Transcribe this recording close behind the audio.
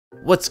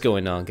What's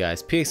going on,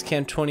 guys?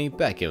 PXCam20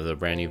 back here with a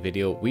brand new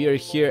video. We are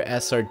here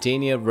at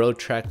Sardinia Road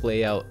Track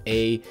Layout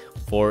A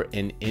for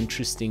an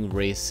interesting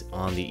race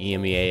on the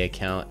EMEA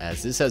account,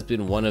 as this has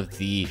been one of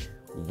the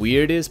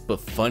weirdest but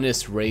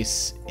funnest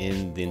race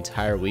in the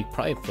entire week,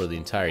 probably for the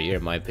entire year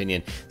in my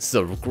opinion. This is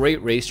a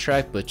great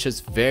racetrack, but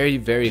just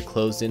very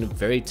closed in,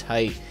 very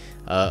tight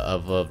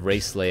of a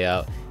race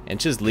layout, and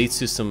just leads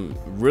to some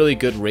really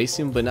good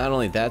racing. But not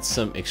only that,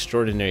 some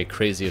extraordinary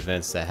crazy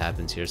events that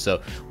happens here.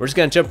 So we're just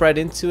gonna jump right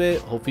into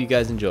it. Hopefully you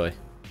guys enjoy.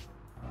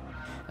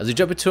 As we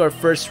jump into our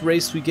first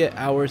race, we get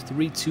our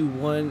 3, 2,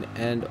 1,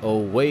 and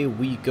away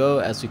we go.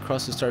 As we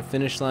cross the start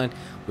finish line,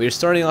 we are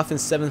starting off in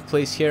 7th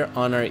place here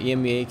on our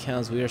EMEA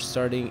accounts. We are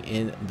starting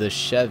in the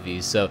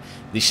Chevy. So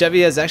the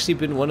Chevy has actually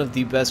been one of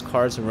the best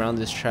cars around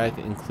this track,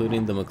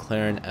 including the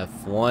McLaren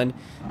F1,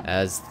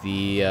 as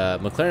the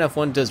McLaren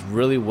F1 does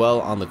really well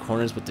on the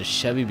corners, but the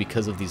Chevy,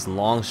 because of these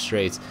long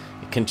straights,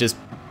 it can just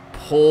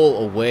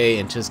pull away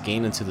and just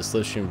gain into the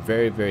slipstream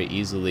very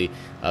easily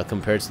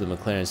compared to the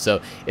McLaren. So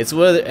it's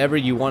whatever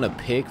you want to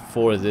pick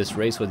for this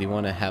race, whether you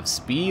want to have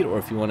speed or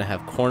if you want to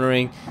have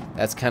cornering.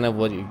 That's kind of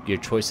what your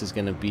choice is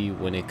going to be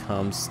when it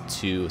comes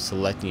to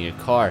selecting your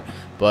car.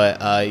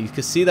 But you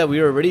can see that we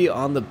are already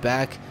on the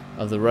back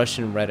of the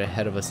Russian right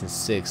ahead of us in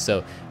 6th.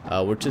 So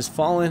we're just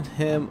following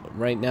him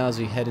right now as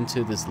we head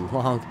into this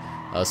long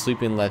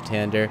sweeping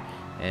left-hander.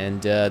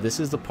 And this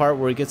is the part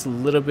where it gets a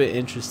little bit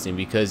interesting,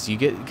 because you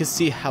can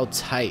see how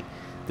tight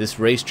this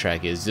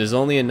racetrack is. There's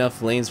only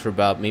enough lanes for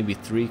about maybe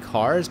 3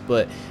 cars,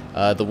 but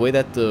the way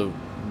that the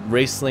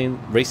racing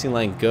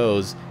line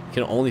goes, you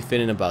can only fit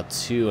in about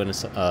 2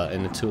 into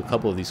a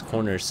couple of these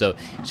corners. So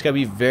you just gotta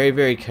be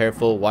very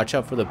careful. Watch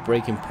out for the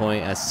braking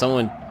point, as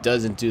someone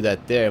doesn't do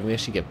that there, and we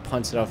actually get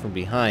punted off from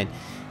behind.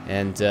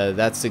 And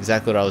that's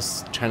exactly what I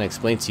was trying to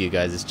explain to you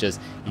guys. It's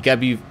just, you gotta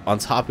be on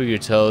top of your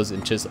toes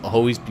and just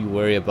always be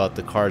wary about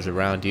the cars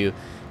around you,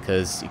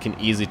 because you can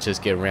easily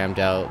just get rammed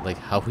out like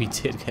how we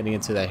did getting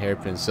into that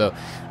hairpin. So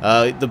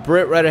the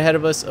Brit right ahead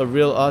of us, a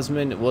real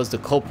Osman, was the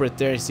culprit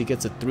there, so he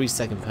gets a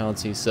 3-second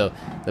penalty. So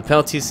the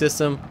penalty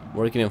system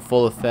working in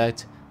full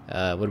effect. Would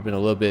have been a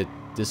little bit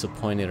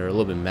disappointed or a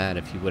little bit mad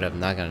if he would have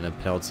not gotten a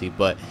penalty,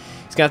 but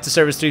he's gonna have to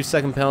serve his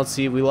 3-second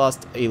penalty. We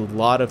lost a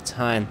lot of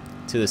time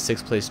to the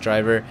 6th place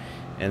driver,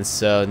 and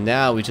so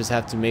now we just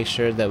have to make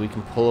sure that we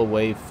can pull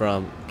away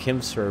from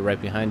Kimser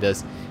right behind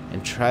us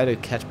and try to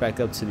catch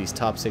back up to these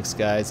top 6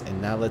 guys and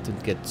not let them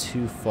get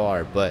too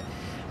far. But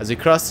as we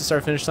cross the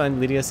start finish line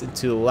leading us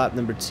into lap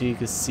number 2, you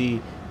can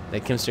see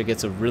that Kimster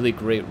gets a really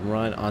great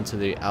run onto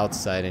the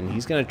outside, and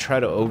he's going to try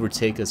to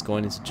overtake us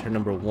going into turn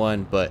number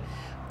 1, but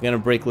we're going to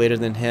brake later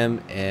than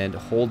him and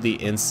hold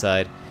the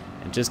inside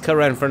and just cut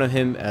right in front of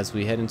him as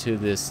we head into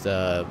this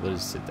what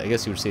is it, I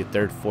guess you would say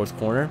 3rd, 4th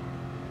corner.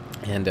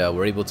 And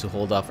we're able to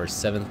hold off our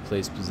 7th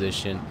place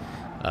position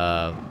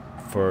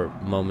for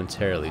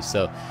momentarily.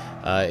 So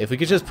if we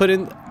could just put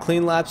in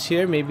clean laps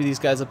here, maybe these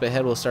guys up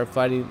ahead will start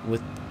fighting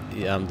with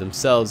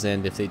themselves,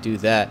 and if they do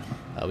that,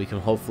 we can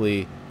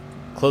hopefully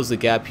close the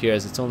gap here,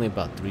 as it's only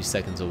about 3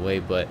 seconds away.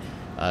 But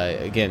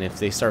again, if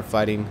they start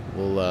fighting,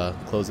 we'll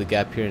close the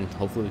gap here, and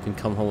hopefully we can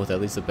come home with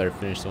at least a better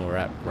finish than we're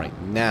at right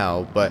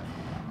now. But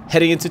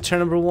heading into turn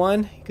number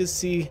 1, you can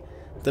see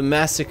the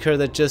massacre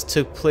that just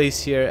took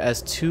place here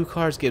as 2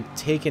 cars get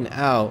taken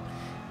out,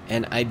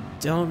 and I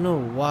don't know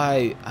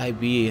why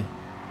IB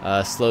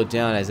slowed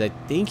down, as I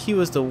think he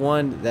was the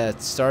one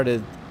that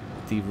started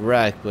the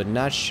wreck, but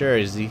not sure,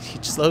 as he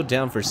slowed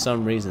down for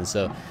some reason.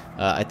 So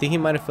I think he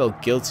might have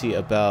felt guilty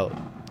about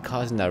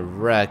causing that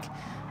wreck,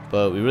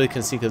 but we really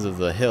couldn't see because of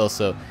the hill.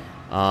 So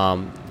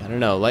I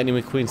don't know, Lightning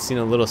McQueen seemed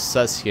a little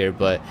sus here,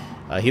 but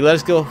he let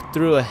us go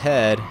through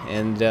ahead,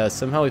 and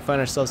somehow we find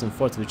ourselves in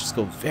 4th. We just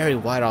go very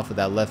wide off of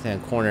that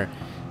left-hand corner,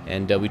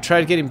 and we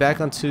tried getting back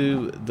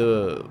onto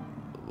the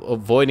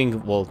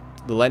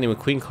the Lightning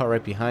McQueen car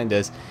right behind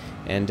us,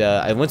 and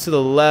I went to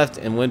the left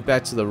and went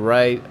back to the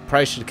right.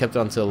 Probably should have kept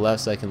on to the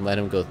left so I can let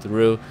him go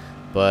through,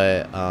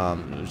 but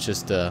it was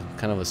just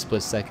kind of a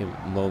split-second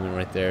moment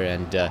right there,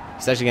 and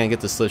he's actually going to get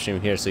the slipstream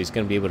here, so he's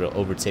going to be able to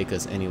overtake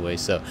us anyway.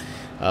 So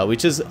we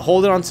just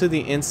hold it onto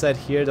the inside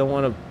here. Don't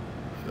want to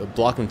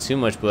block him too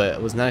much, but I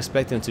was not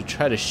expecting him to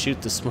try to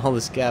shoot the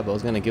smallest gap. I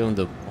was going to give him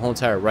the whole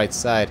entire right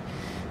side,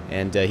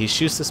 and he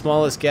shoots the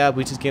smallest gap.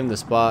 We just gave him the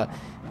spot,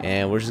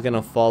 and we're just going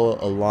to follow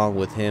along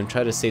with him,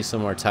 try to save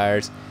some of our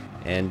tires.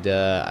 And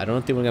I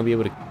don't think we're going to be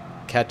able to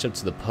catch up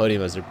to the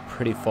podium, as they're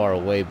pretty far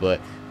away,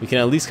 but we can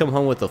at least come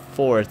home with a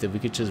 4th if we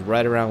could just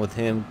ride around with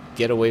him,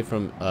 get away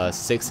from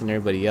 6th and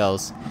everybody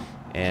else,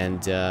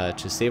 and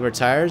just save our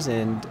tires,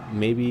 and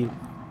maybe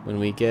when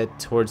we get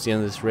towards the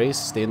end of this race,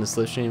 stay in the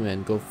slipstream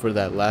and go for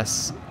that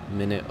last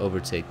minute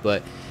overtake.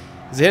 But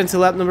as we head into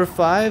lap number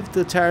 5,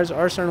 the tires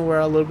are starting to wear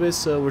out a little bit,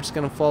 so we're just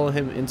going to follow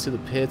him into the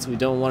pits. We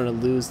don't want to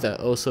lose that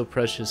oh so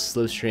precious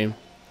slipstream.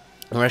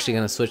 We're actually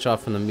going to switch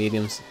off from the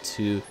mediums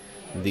to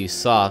the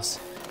softs,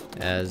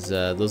 as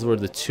those were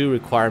the 2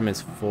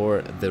 requirements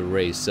for the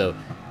race. So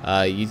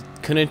you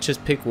couldn't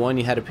just pick one,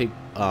 you had to pick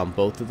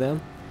both of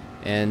them.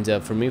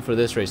 And for me, for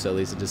this race at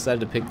least, I decided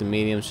to pick the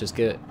mediums, just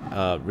get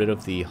rid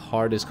of the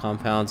hardest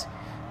compounds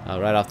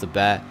right off the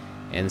bat.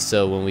 And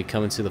so when we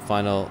come into the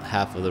final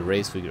half of the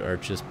race, we are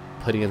just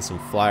putting in some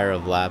flyer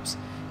of laps.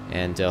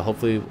 And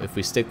hopefully if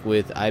we stick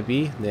with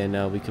IB,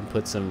 then we can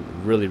put some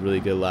really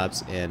good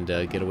laps and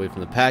get away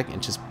from the pack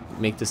and just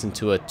make this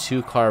into a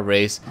 2-car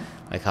race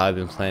like how I've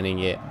been planning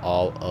it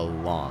all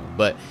along.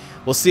 But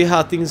we'll see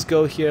how things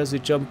go here as we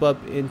jump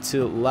up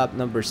into lap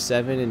number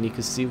 7, and you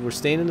can see we're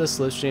staying in the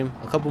slipstream.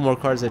 A couple more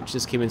cars that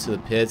just came into the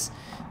pits,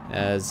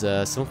 as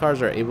some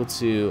cars are able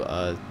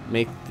to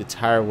make the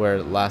tire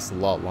wear last a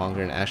lot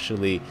longer and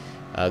actually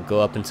go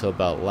up until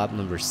about lap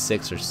number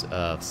 6 or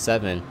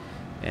 7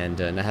 and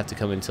not have to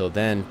come until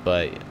then.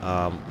 But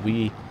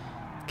we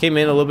came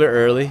in a little bit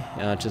early,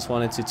 just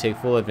wanted to take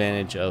full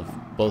advantage of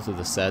both of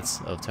the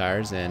sets of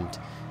tires, and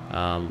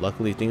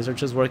luckily things are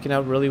just working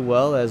out really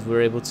well as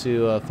we're able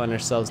to find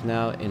ourselves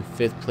now in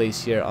 5th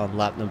place here on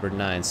lap number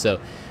 9. So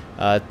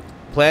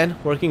plan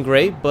working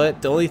great,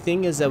 but the only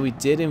thing is that we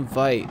did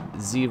invite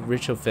Z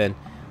Richofen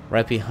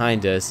right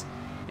behind us,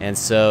 and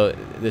so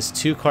this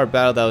 2-car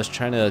battle that I was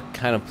trying to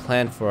kind of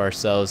plan for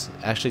ourselves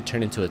actually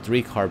turned into a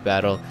 3-car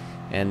battle.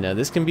 And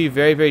this can be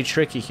very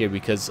tricky here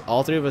because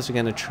all 3 of us are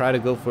going to try to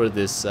go for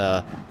this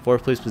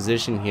 4th place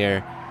position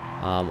here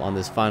on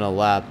this final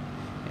lap.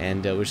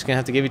 And we're just going to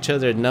have to give each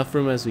other enough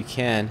room as we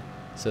can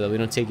so that we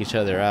don't take each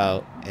other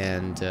out,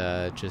 and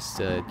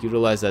just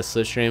utilize that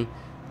slipstream.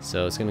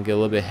 So it's going to get a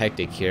little bit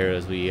hectic here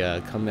as we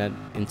come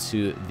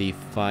into the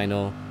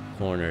final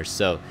corner.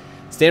 So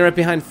staying right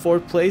behind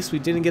 4th place. We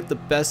didn't get the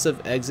best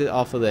of exit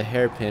off of the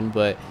hairpin,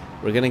 but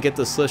we're going to get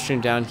the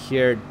slipstream down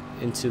here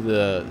into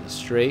the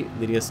straight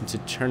leading us into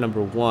turn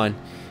number 1,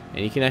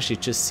 and you can actually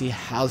just see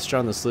how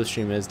strong the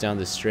slipstream is down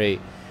the straight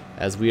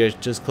as we are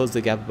just closed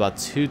the gap about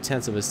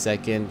 0.2 of a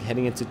second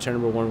heading into turn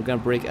number 1. We're gonna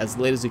brake as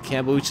late as we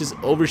can, but we just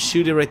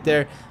overshoot it right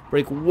there,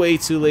 brake way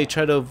too late,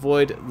 try to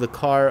avoid the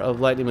car of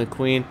Lightning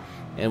McQueen,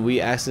 and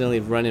we accidentally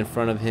run in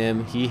front of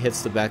him. He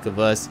hits the back of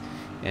us,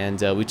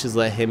 and we just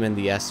let him and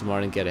the Aston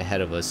Martin get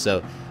ahead of us.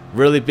 So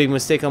really big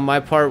mistake on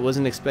my part,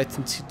 wasn't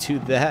expecting to do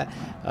that.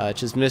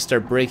 Just missed our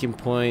braking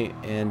point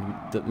and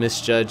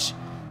misjudged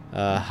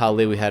how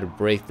late we had to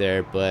brake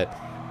there, but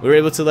we were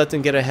able to let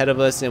them get ahead of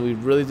us, and we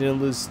really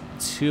didn't lose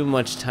too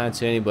much time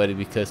to anybody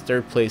because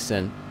 3rd place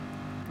and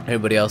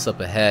everybody else up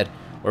ahead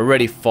were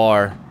already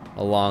far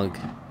along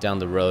down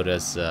the road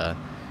as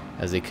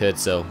they could,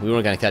 so we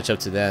weren't going to catch up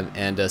to them.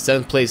 And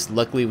 7th place,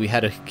 luckily we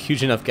had a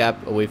huge enough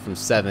gap away from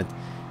 7th,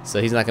 so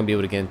he's not going to be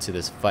able to get into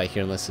this fight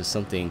here unless there's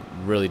something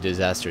really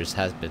disastrous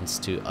happens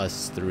to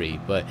us 3.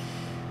 But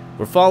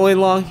we're following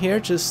along here,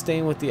 just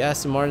staying with the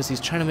Aston Martins. He's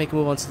trying to make a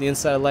move onto the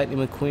inside of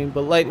Lightning McQueen,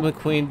 but Lightning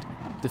McQueen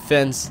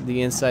defends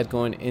the inside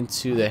going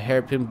into the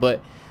hairpin,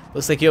 but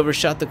looks like he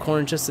overshot the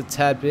corner just a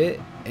tad bit,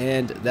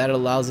 and that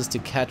allows us to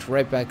catch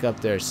right back up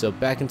there. So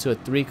back into a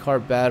 3-car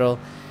battle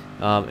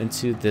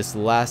into this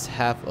last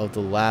half of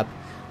the lap.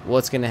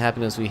 What's going to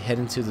happen as we head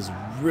into this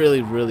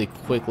really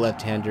quick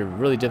left-hander,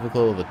 really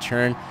difficult of a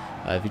turn.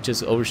 If you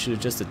just overshoot it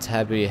just a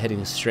tad bit, you're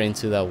heading straight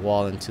into that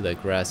wall, into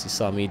that grass. You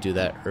saw me do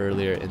that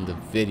earlier in the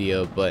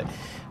video, but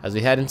as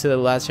we head into the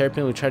last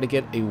hairpin, we try to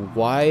get a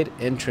wide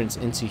entrance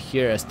into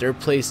here as 3rd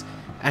place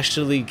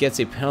actually gets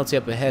a penalty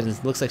up ahead, and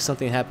it looks like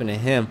something happened to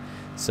him.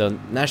 So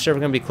not sure if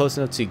we're going to be close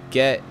enough to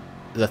get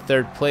the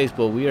 3rd place,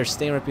 but we are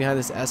staying right behind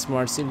this Aston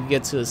Martin, see if we can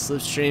get to the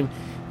slipstream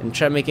and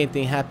try to make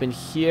anything happen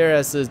here.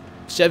 As the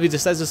Chevy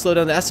decides to slow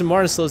down, the Aston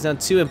Martin slows down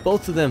too, and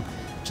both of them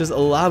just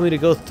allow me to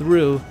go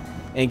through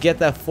and get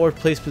that 4th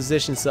place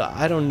position. So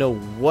I don't know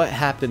what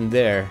happened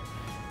there,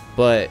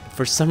 but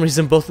for some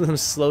reason both of them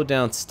slowed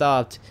down,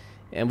 stopped,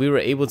 and we were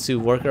able to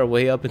work our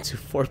way up into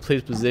 4th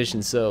place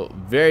position. So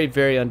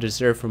very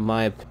undeserved from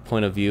my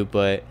point of view,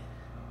 but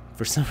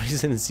for some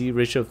reason Z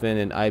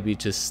Richofen and IB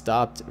just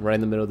stopped right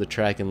in the middle of the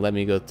track and let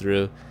me go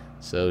through.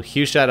 So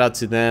huge shout out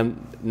to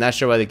them. Not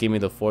sure why they gave me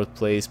the 4th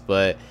place,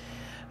 but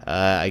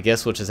I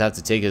guess we'll just have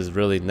to take it. There's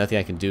really nothing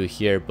I can do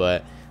here,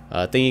 but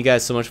thank you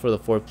guys so much for the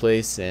 4th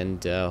place,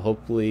 and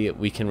hopefully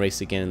we can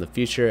race again in the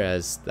future,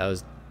 as that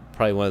was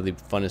probably one of the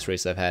funnest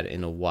races I've had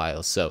in a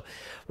while. So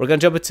we're gonna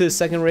jump into the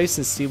 2nd race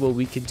and see what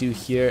we can do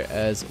here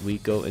as we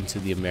go into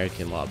the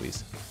American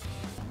lobbies.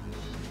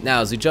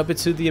 Now as we jump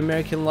into the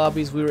American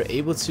lobbies, we were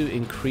able to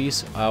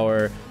increase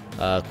our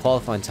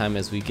qualifying time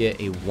as we get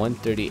a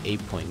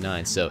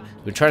 138.9. So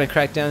we're trying to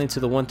crack down into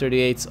the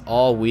 138s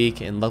all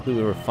week, and luckily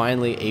we were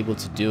finally able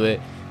to do it.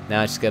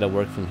 Now I just gotta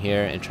work from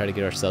here and try to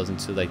get ourselves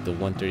into like the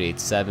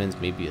 138.7s,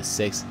 maybe a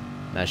 6.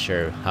 Not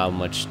sure how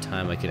much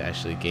time I could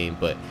actually gain,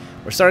 but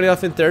we're starting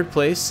off in 3rd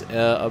place,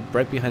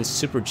 right behind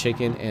Super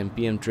Chicken and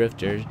BM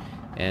Drifter,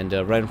 and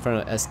right in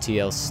front of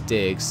STL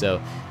Stig.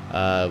 So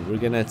we're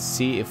gonna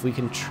see if we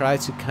can try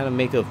to kind of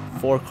make a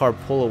 4-car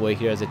pull away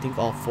here, as I think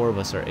all 4 of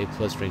us are A+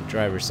 ranked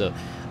drivers. So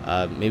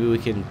maybe we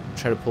can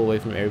try to pull away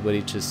from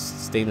everybody,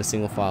 just stay in the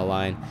single file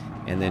line,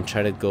 and then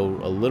try to go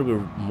a little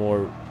bit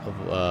more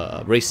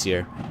of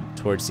racier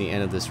towards the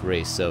end of this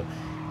race. So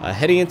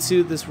Heading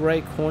into this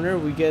right corner,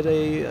 we get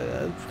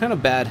a kind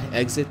of bad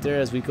exit there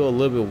as we go a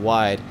little bit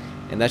wide,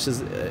 and that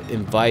just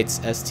invites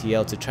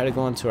STL to try to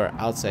go onto our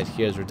outside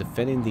here as we're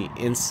defending the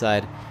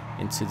inside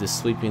into the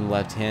sweeping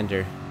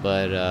left-hander.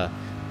 But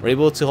we're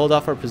able to hold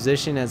off our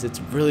position as it's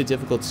really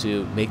difficult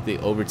to make the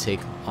overtake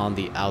on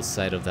the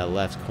outside of that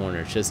left corner.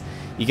 It's just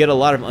you get a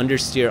lot of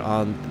understeer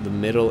on the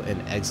middle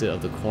and exit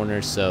of the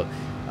corner, so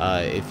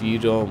if you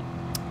don't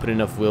put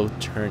enough wheel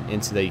turn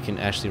into that, you can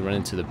actually run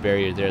into the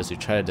barrier there as we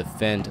try to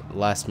defend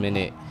last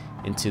minute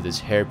into this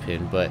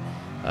hairpin. But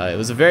it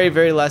was a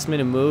very last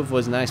minute move.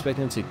 Was not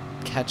expecting him to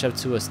catch up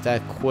to us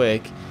that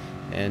quick,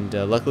 and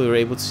luckily we were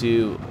able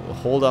to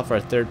hold off our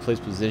third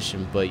place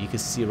position. But you can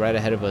see right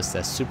ahead of us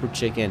that Super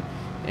Chicken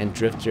and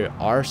Drifter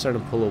are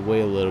starting to pull away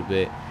a little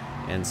bit,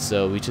 and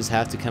so we just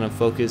have to kind of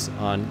focus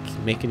on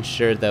making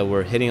sure that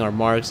we're hitting our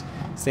marks,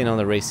 staying on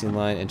the racing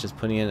line, and just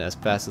putting in as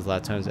fast as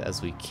lap times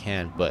as we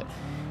can. But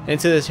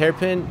into this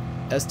hairpin,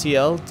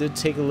 STL did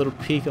take a little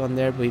peek on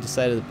there, but he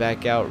decided to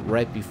back out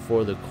right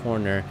before the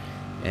corner,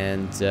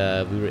 and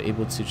we were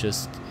able to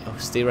just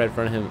stay right in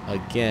front of him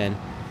again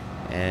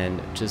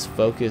and just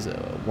focus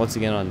once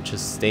again on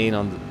just staying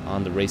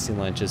on the racing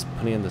line, just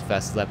putting in the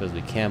fastest lap as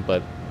we can.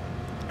 But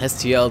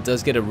STL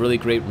does get a really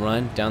great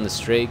run down the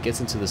straight, gets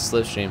into the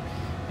slipstream,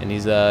 and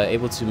he's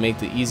able to make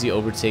the easy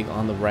overtake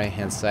on the right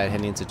hand side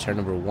heading into turn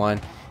number 1.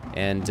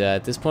 And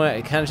at this point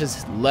I kind of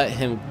just let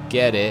him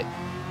get it,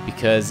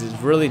 because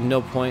there's really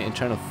no point in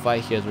trying to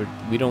fight here.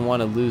 We don't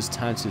want to lose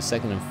time to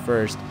second and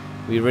first.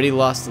 We already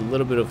lost a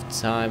little bit of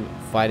time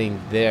fighting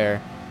there,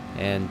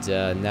 and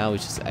now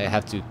I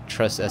have to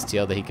trust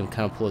STL that he can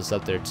kind of pull us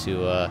up there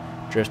to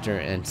Drifter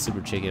and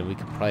Super Chicken. We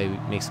could probably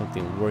make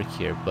something work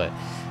here, but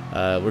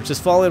we're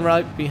just falling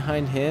right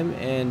behind him,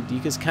 and you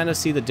can kind of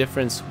see the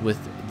difference with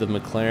the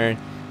McLaren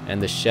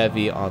and the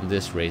Chevy on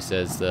this race,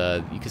 as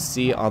you can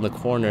see on the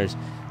corners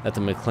that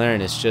the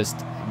McLaren is just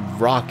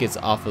rockets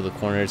off of the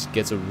corners,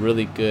 gets a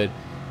really good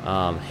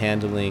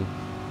handling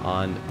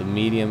on the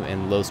medium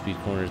and low speed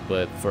corners.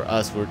 But for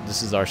us,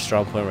 this is our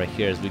strong point right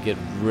here, as we get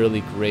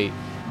really great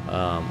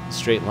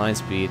straight line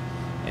speed.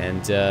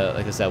 And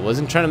like I said, I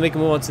wasn't trying to make a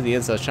move onto the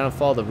inside, I was trying to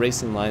follow the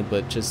racing line,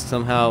 but just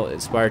somehow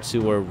inspired to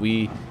where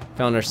we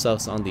found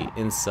ourselves on the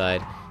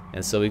inside.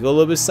 And so we go a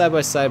little bit side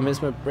by side,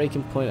 miss my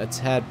braking point a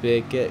tad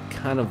bit, get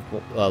kind of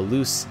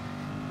loose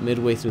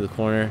midway through the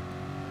corner,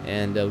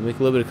 and we make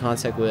a little bit of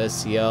contact with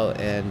STL,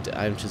 and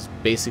I'm just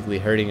basically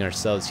hurting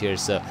ourselves here.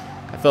 So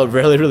I felt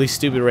really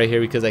stupid right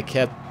here, because I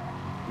kept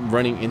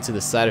running into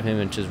the side of him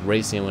and just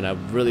racing when I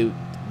really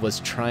was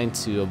trying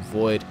to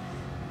avoid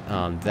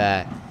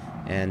that.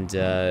 And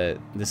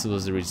this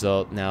was the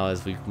result now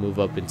as we move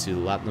up into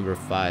lap number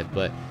 5.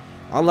 But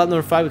on lap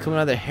number 5, we're coming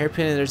out of the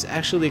hairpin, and there's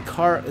actually a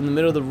car in the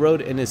middle of the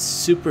road, and it's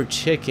Super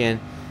Chicken,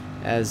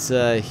 as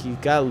he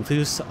got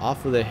loose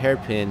off of the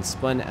hairpin,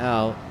 spun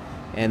out.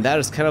 And that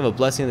was kind of a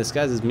blessing in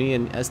disguise, as me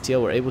and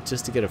STL were able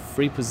just to get a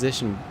free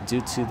position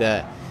due to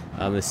that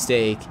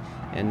mistake.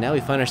 And now we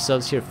find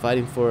ourselves here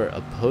fighting for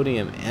a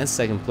podium and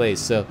second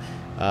place. So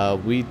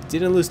we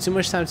didn't lose too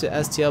much time to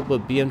STL,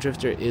 but BM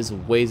Drifter is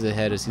ways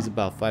ahead, as he's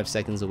about 5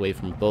 seconds away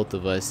from both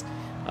of us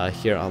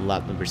here on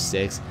lap number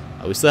 6.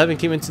 We still haven't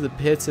came into the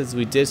pits, as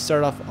we did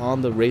start off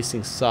on the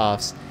racing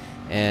softs,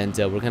 and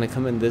we're going to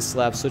come in this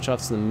lap, switch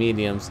off to the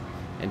mediums,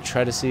 and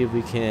try to see if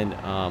we can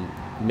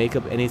make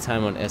up any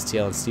time on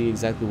STL and see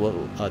exactly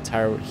what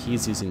tire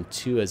he's using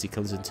too as he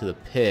comes into the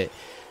pit.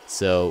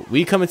 So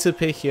we come into the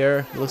pit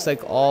here. It looks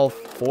like all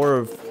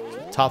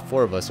top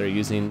four of us are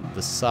using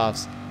the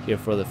softs here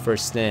for the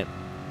first stint,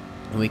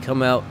 and we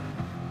come out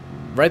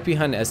right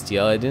behind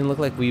STL. It didn't look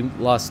like we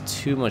lost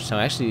too much time.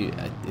 Actually,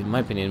 in my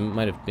opinion, it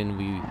might have been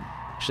we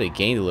actually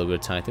gained a little bit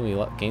of time. I think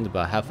we gained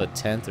about half a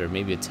tenth or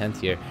maybe a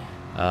tenth here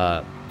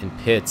in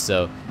pits.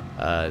 So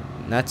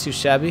not too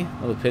shabby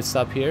of a pit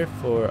stop here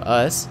for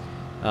us.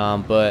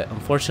 But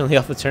unfortunately,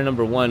 off of turn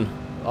number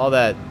 1, all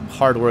that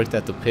hard work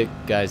that the pit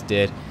guys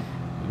did,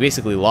 we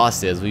basically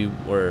lost it, as we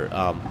were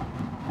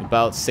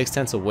about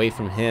 6/10 away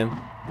from him.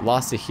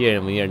 Lost it here,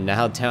 and we are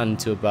now down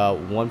to about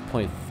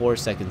 1.4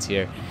 seconds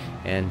here.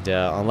 And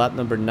on lap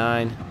number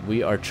 9,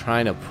 we are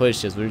trying to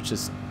push, as we're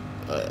just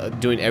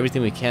doing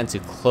everything we can to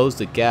close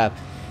the gap.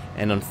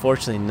 And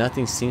unfortunately,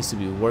 nothing seems to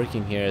be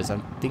working here, as I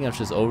think I'm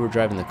just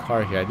overdriving the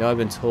car here. I know I've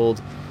been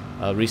told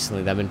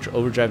recently that I've been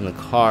overdriving the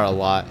car a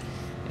lot.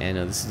 And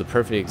this is the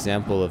perfect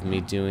example of me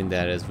doing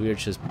that, as we are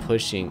just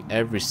pushing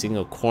every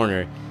single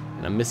corner,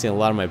 and I'm missing a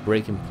lot of my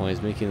braking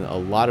points, making a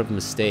lot of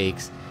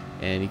mistakes.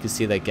 And you can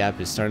see that gap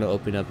is starting to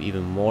open up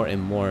even more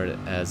and more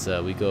as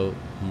we go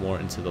more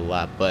into the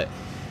lap. But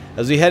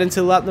as we head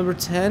into lap number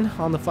 10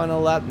 on the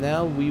final lap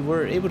now, we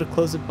were able to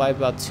close it by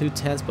about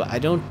 2/10, but I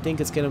don't think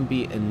it's going to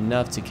be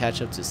enough to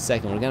catch up to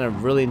second. We're going to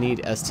really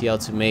need STL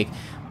to make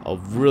a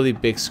really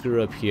big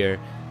screw up here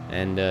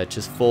and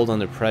just fold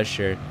under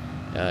pressure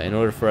in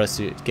order for us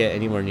to get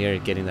anywhere near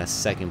getting that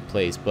second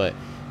place. But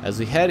as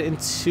we head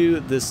into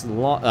this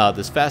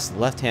fast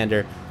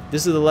left-hander,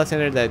 This is the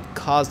left-hander that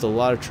caused a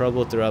lot of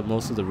trouble throughout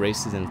most of the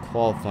races and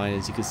qualifying.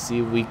 As you can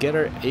see, we get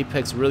our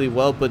apex really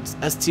well, but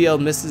STL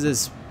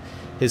misses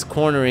his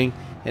cornering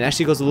and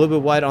actually goes a little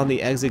bit wide on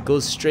the exit,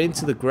 goes straight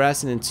into the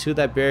grass and into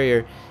that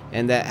barrier,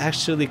 and that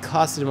actually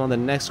costed him on the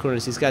next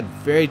corners. He's got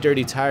very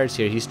dirty tires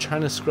here. He's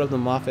trying to scrub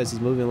them off as he's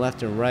moving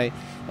left and right,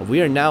 and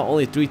we are now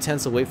only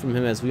 3/10 away from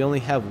him as we only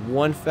have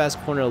one fast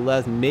corner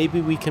left.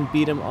 Maybe we can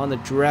beat him on the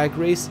drag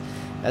race,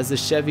 as the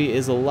Chevy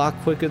is a lot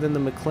quicker than the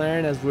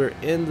McLaren. As we're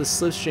in the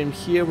slipstream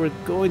here, we're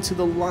going to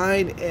the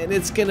line, and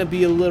it's gonna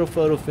be a little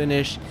photo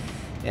finish.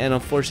 And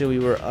unfortunately,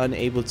 we were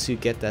unable to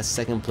get that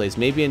second place.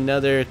 Maybe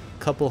another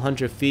couple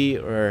hundred feet,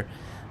 or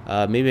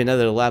maybe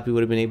another lap, we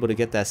would have been able to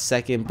get that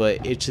second,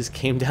 but it just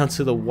came down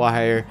to the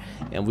wire,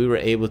 and we were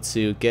able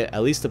to get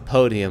at least a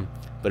podium.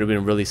 But it would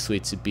have been really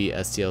sweet to beat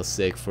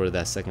STL6 for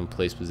that second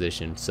place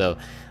position. So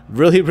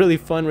really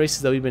fun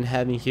races that we've been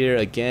having here.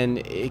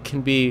 Again, it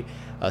can be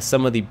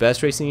some of the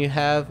best racing you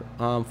have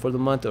for the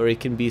month, or it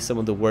can be some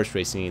of the worst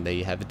racing that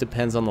you have. It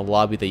depends on the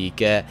lobby that you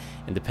get,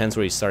 and depends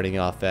where you're starting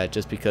off at,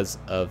 just because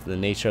of the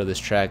nature of this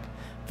track.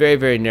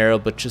 Very narrow,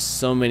 but just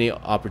so many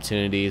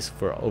opportunities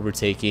for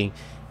overtaking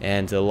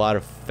and a lot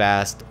of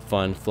fast,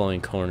 fun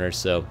flowing corners.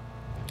 So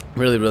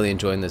really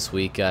enjoying this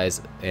week,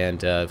 guys,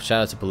 and shout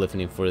out to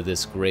Polyphony for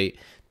this great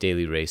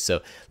daily race.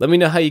 So let me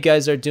know how you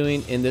guys are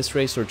doing in this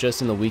race, or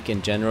just in the week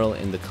in general,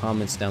 in the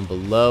comments down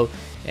below.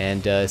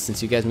 And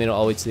since you guys made it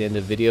all the way to the end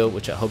of the video,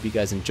 which I hope you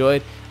guys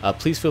enjoyed,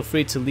 please feel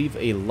free to leave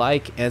a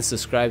like and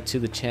subscribe to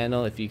the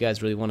channel if you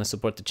guys really want to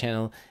support the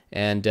channel.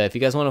 And if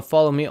you guys want to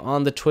follow me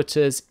on the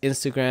Twitters,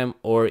 Instagram,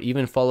 or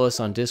even follow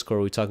us on Discord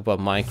where we talk about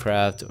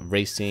Minecraft,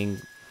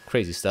 racing,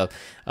 crazy stuff,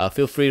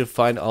 feel free to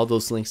find all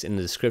those links in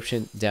the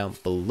description down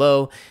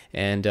below.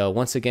 And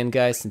once again,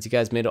 guys, since you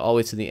guys made it all the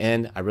way to the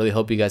end, I really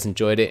hope you guys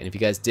enjoyed it, and if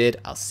you guys did,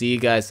 I'll see you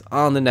guys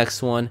on the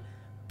next one.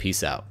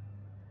 Peace out.